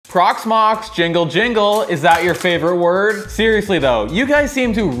Proxmox, jingle jingle, is that your favorite word? Seriously though, you guys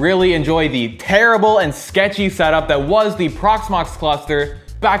seem to really enjoy the terrible and sketchy setup that was the Proxmox cluster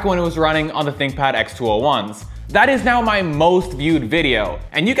back when it was running on the ThinkPad X201s. That is now my most viewed video,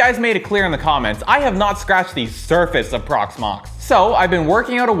 and you guys made it clear in the comments, I have not scratched the surface of Proxmox. So I've been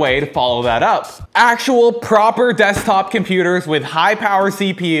working out a way to follow that up. Actual proper desktop computers with high power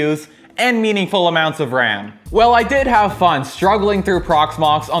CPUs and meaningful amounts of RAM. Well, I did have fun struggling through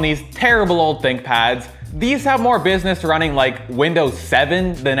Proxmox on these terrible old ThinkPads. These have more business running like Windows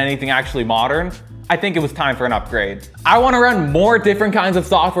 7 than anything actually modern. I think it was time for an upgrade. I want to run more different kinds of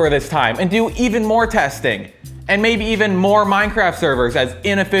software this time and do even more testing. And maybe even more Minecraft servers as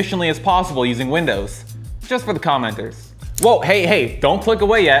inefficiently as possible using Windows. Just for the commenters. Whoa, hey, don't click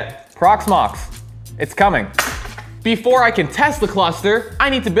away yet. Proxmox, it's coming. Before I can test the cluster,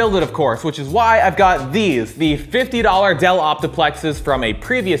 I need to build it, of course, which is why I've got these, the $50 Dell Optiplexes from a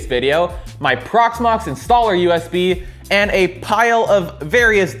previous video, my Proxmox installer USB, and a pile of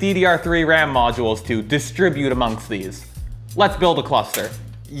various DDR3 RAM modules to distribute amongst these. Let's build a cluster.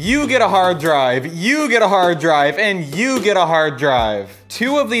 You get a hard drive, you get a hard drive, and you get a hard drive.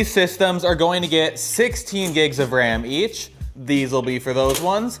 Two of these systems are going to get 16 gigs of RAM each. These will be for those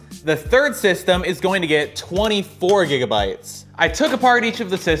ones. The third system is going to get 24 gigabytes. I took apart each of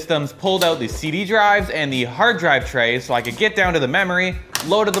the systems, pulled out the CD drives and the hard drive trays so I could get down to the memory,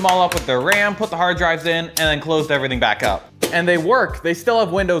 loaded them all up with the RAM, put the hard drives in, and then closed everything back up. And they work. They still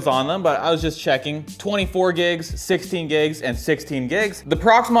have Windows on them, but I was just checking. 24 gigs, 16 gigs, and 16 gigs. The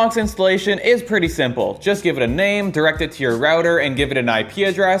Proxmox installation is pretty simple. Just give it a name, direct it to your router, and give it an IP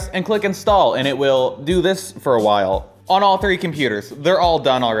address, and click install, and it will do this for a while. On all three computers. They're all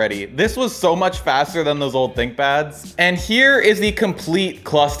done already. This was so much faster than those old ThinkPads. And here is the complete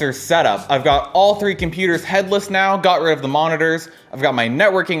cluster setup. I've got all three computers headless now, got rid of the monitors. I've got my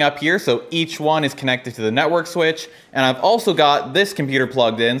networking up here, so each one is connected to the network switch. And I've also got this computer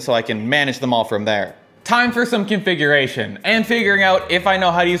plugged in so I can manage them all from there. Time for some configuration and figuring out if I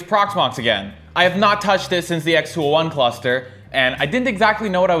know how to use Proxmox again. I have not touched it since the X201 cluster, and I didn't exactly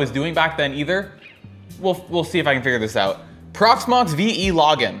know what I was doing back then either. We'll see if I can figure this out. Proxmox VE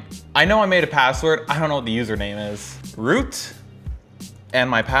login. I know I made a password. I don't know what the username is. Root and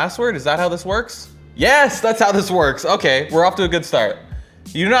my password. Is that how this works? Yes, that's how this works. Okay, we're off to a good start.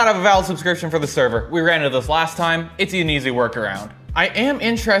 You do not have a valid subscription for the server. We ran into this last time. It's an easy workaround. I am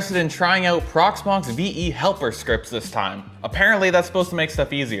interested in trying out Proxmox VE helper scripts this time. Apparently that's supposed to make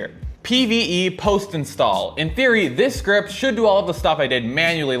stuff easier. PVE post install. In theory, this script should do all of the stuff I did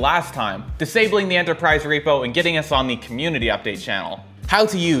manually last time, disabling the enterprise repo and getting us on the community update channel. How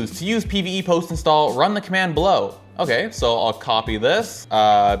to use. To use PVE post install, run the command below. Okay, so I'll copy this.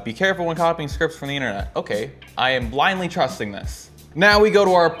 Be careful when copying scripts from the internet. Okay, I am blindly trusting this. Now we go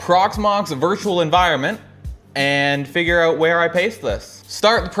to our Proxmox virtual environment and figure out where I paste this.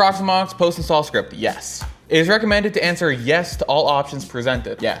 Start the Proxmox post install script. Yes. It is recommended to answer yes to all options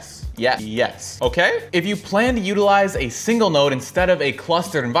presented. Yes. Yes. Okay? If you plan to utilize a single node instead of a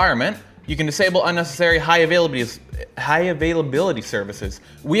clustered environment, you can disable unnecessary high availability services.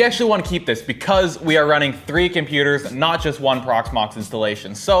 We actually want to keep this because we are running 3 computers, not just one Proxmox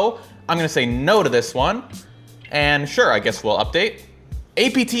installation. So I'm going to say no to this one. And sure, I guess we'll update.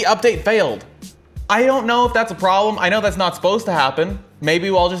 APT update failed. I don't know if that's a problem. I know that's not supposed to happen.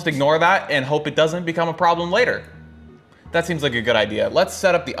 Maybe we'll just ignore that and hope it doesn't become a problem later. That seems like a good idea. Let's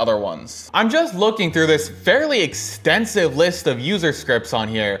set up the other ones. I'm just looking through this fairly extensive list of user scripts on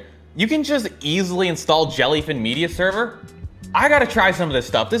here. You can just easily install Jellyfin Media Server. I gotta try some of this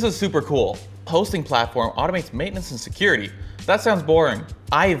stuff. This is super cool. Hosting platform automates maintenance and security. That sounds boring.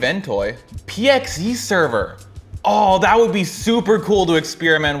 iVentoy. PXE server. Oh, that would be super cool to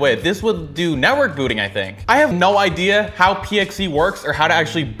experiment with. This would do network booting, I think. I have no idea how PXE works or how to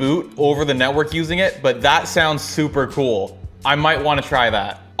actually boot over the network using it, but that sounds super cool. I might want to try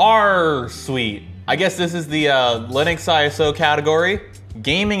that. R Suite. I guess this is the Linux ISO category.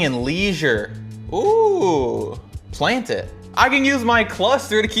 Gaming and leisure. Ooh, plant it. I can use my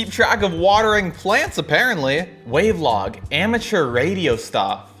cluster to keep track of watering plants, apparently. Wavelog, amateur radio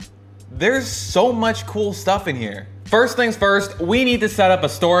stuff. There's so much cool stuff in here. First things first, we need to set up a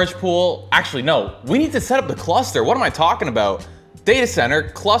storage pool. Actually, no, we need to set up the cluster. What am I talking about? Data center,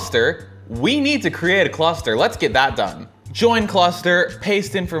 cluster. We need to create a cluster. Let's get that done. Join cluster,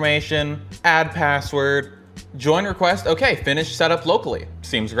 paste information, add password, join request. Okay, finish setup locally.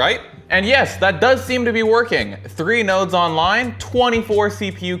 Seems right. And yes, that does seem to be working. 3 nodes online, 24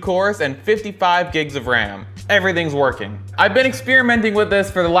 CPU cores, and 55 gigs of RAM. Everything's working. I've been experimenting with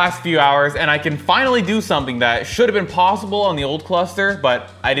this for the last few hours, and I can finally do something that should have been possible on the old cluster,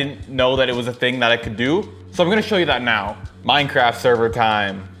 but I didn't know that it was a thing that I could do. So I'm gonna show you that now. Minecraft server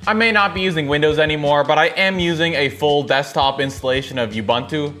time. I may not be using Windows anymore, but I am using a full desktop installation of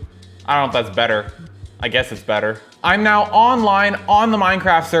Ubuntu. I don't know if that's better. I guess it's better. I'm now online on the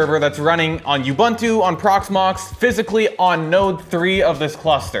Minecraft server that's running on Ubuntu, on Proxmox, physically on node 3 of this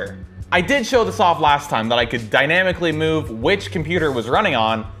cluster. I did show this off last time that I could dynamically move which computer it was running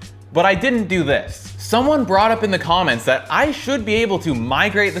on, but I didn't do this. Someone brought up in the comments that I should be able to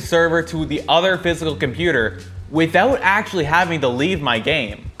migrate the server to the other physical computer without actually having to leave my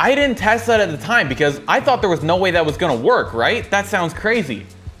game. I didn't test that at the time because I thought there was no way that was gonna work, right? That sounds crazy.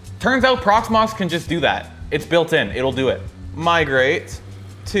 Turns out Proxmox can just do that. It's built in, it'll do it. Migrate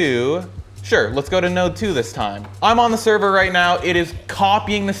to, sure, let's go to node 2 this time. I'm on the server right now. It is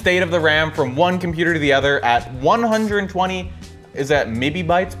copying the state of the RAM from one computer to the other at 120, is that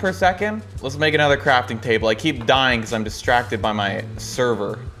megabytes per second? Let's make another crafting table. I keep dying because I'm distracted by my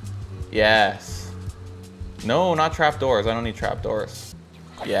server. Yes. No, not trapdoors, I don't need trapdoors.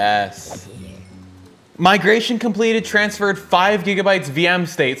 Yes. Migration completed, transferred 5 gigabytes VM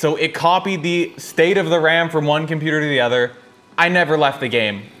state, so it copied the state of the RAM from one computer to the other. I never left the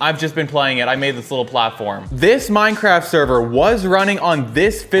game. I've just been playing it. I made this little platform. This Minecraft server was running on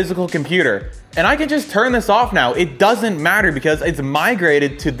this physical computer, and I can just turn this off now. It doesn't matter because it's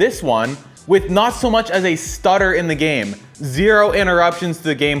migrated to this one with not so much as a stutter in the game. 0 interruptions to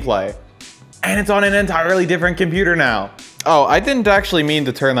the gameplay. And it's on an entirely different computer now. Oh, I didn't actually mean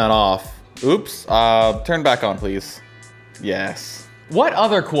to turn that off. Oops, turn back on, please. Yes. What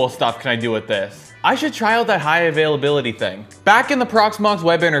other cool stuff can I do with this? I should try out that high availability thing. Back in the Proxmox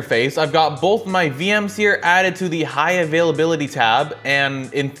web interface, I've got both my VMs here added to the high availability tab,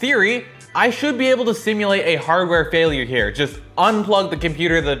 and in theory, I should be able to simulate a hardware failure here. Just unplug the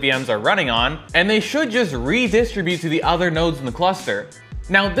computer that the VMs are running on, and they should just redistribute to the other nodes in the cluster.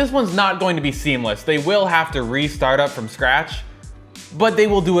 Now, this one's not going to be seamless. They will have to restart up from scratch, but they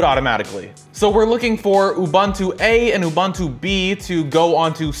will do it automatically. So we're looking for Ubuntu A and Ubuntu B to go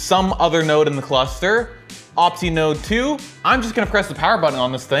onto some other node in the cluster. Opti node 2. I'm just gonna press the power button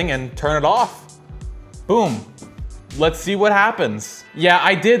on this thing and turn it off. Boom. Let's see what happens. Yeah,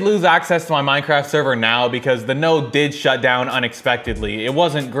 I did lose access to my Minecraft server now because the node did shut down unexpectedly. It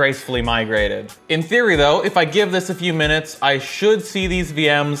wasn't gracefully migrated. In theory though, if I give this a few minutes, I should see these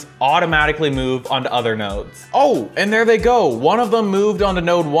VMs automatically move onto other nodes. Oh, and there they go. One of them moved onto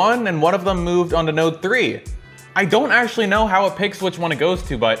node 1 and one of them moved onto node 3. I don't actually know how it picks which one it goes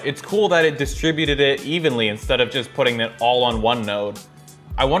to, but it's cool that it distributed it evenly instead of just putting it all on one node.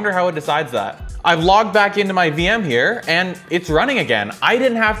 I wonder how it decides that. I've logged back into my VM here and it's running again. I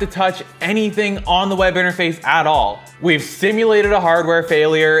didn't have to touch anything on the web interface at all. We've simulated a hardware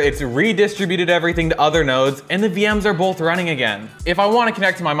failure, it's redistributed everything to other nodes, and the VMs are both running again. If I want to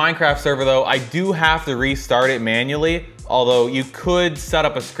connect to my Minecraft server though, I do have to restart it manually, although you could set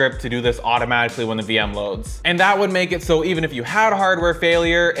up a script to do this automatically when the VM loads. And that would make it so even if you had a hardware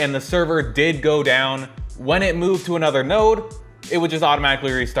failure and the server did go down, when it moved to another node, it would just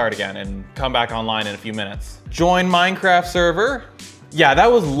automatically restart again and come back online in a few minutes. Join Minecraft server. Yeah, that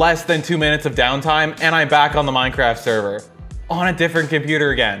was less than 2 minutes of downtime and I'm back on the Minecraft server. On a different computer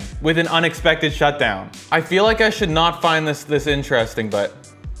again, with an unexpected shutdown. I feel like I should not find this interesting,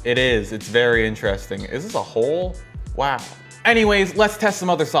 but it is. It's very interesting. Is this a hole? Wow. Anyways, let's test some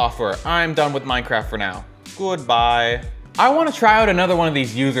other software. I'm done with Minecraft for now. Goodbye. I want to try out another one of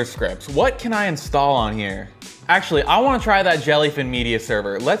these user scripts. What can I install on here? Actually, I want to try that Jellyfin media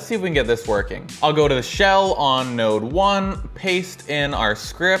server. Let's see if we can get this working. I'll go to the shell on node 1, paste in our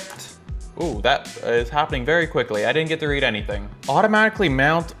script. Ooh, that is happening very quickly. I didn't get to read anything. Automatically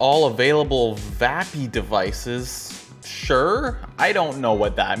mount all available VAPI devices. Sure, I don't know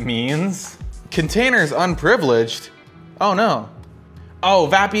what that means. Containers unprivileged? Oh no. Oh,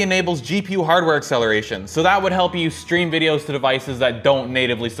 VAPI enables GPU hardware acceleration, so that would help you stream videos to devices that don't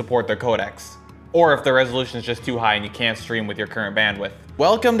natively support their codecs. Or if the resolution is just too high and you can't stream with your current bandwidth.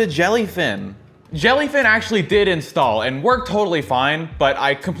 Welcome to Jellyfin. Jellyfin actually did install and worked totally fine, but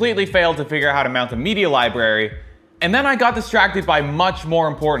I completely failed to figure out how to mount a media library, and then I got distracted by much more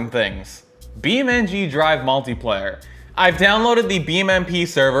important things. BeamNG Drive Multiplayer. I've downloaded the BeamNP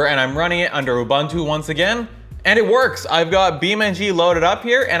server and I'm running it under Ubuntu once again, and it works. I've got BeamNG loaded up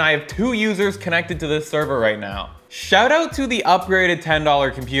here and I have 2 users connected to this server right now. Shout out to the upgraded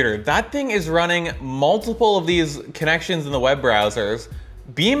 $10 computer. That thing is running multiple of these connections in the web browsers,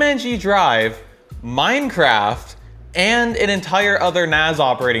 BeamNG Drive, Minecraft, and an entire other NAS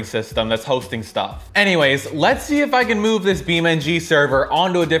operating system that's hosting stuff. Anyways, let's see if I can move this BeamNG server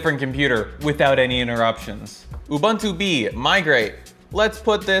onto a different computer without any interruptions. Ubuntu B, migrate. Let's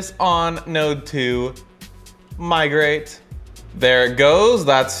put this on node 2, migrate. There it goes,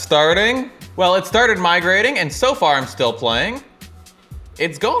 that's starting. Well, it started migrating, and so far I'm still playing.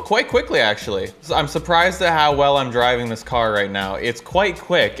 It's going quite quickly, actually. I'm surprised at how well I'm driving this car right now. It's quite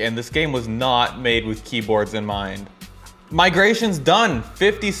quick, and this game was not made with keyboards in mind. Migration's done,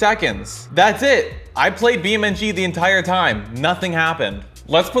 50 seconds. That's it. I played BeamNG the entire time. Nothing happened.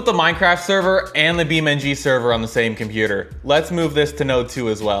 Let's put the Minecraft server and the BeamNG server on the same computer. Let's move this to node 2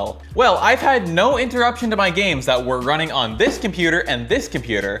 as well. Well, I've had no interruption to my games that were running on this computer and this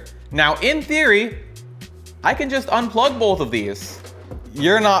computer. Now, in theory, I can just unplug both of these.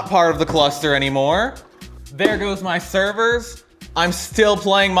 You're not part of the cluster anymore. There goes my servers. I'm still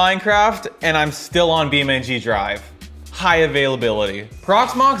playing Minecraft, and I'm still on BeamNG Drive. High availability.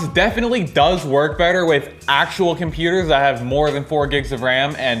 Proxmox definitely does work better with actual computers that have more than 4 gigs of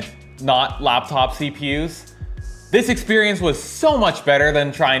RAM and not laptop CPUs. This experience was so much better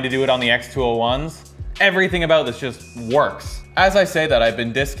than trying to do it on the X201s. Everything about this just works. As I say that, I've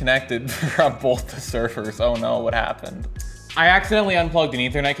been disconnected from both the servers. Oh no, what happened? I accidentally unplugged an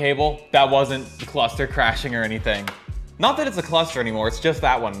Ethernet cable. That wasn't the cluster crashing or anything. Not that it's a cluster anymore, it's just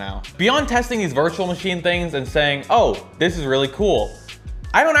that one now. Beyond testing these virtual machine things and saying, oh, this is really cool,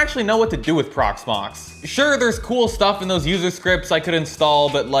 I don't actually know what to do with Proxmox. Sure, there's cool stuff in those user scripts I could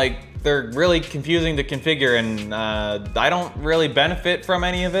install, but like, they're really confusing to configure and I don't really benefit from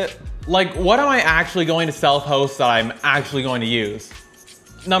any of it. Like, what am I actually going to self-host that I'm actually going to use?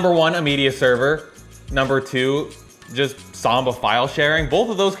 Number 1, a media server. Number 2, just Samba file sharing. Both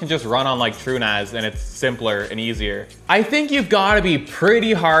of those can just run on like TrueNAS and it's simpler and easier. I think you've got to be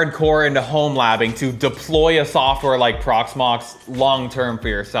pretty hardcore into home labbing to deploy a software like Proxmox long-term for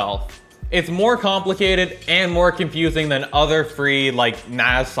yourself. It's more complicated and more confusing than other free like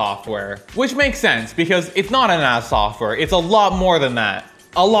NAS software, which makes sense because it's not a NAS software. It's a lot more than that.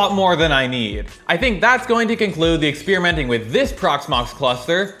 A lot more than I need. I think that's going to conclude the experimenting with this Proxmox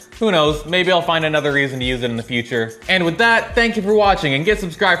cluster. Who knows, maybe I'll find another reason to use it in the future. And with that, thank you for watching and get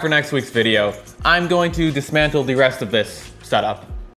subscribed for next week's video. I'm going to dismantle the rest of this setup.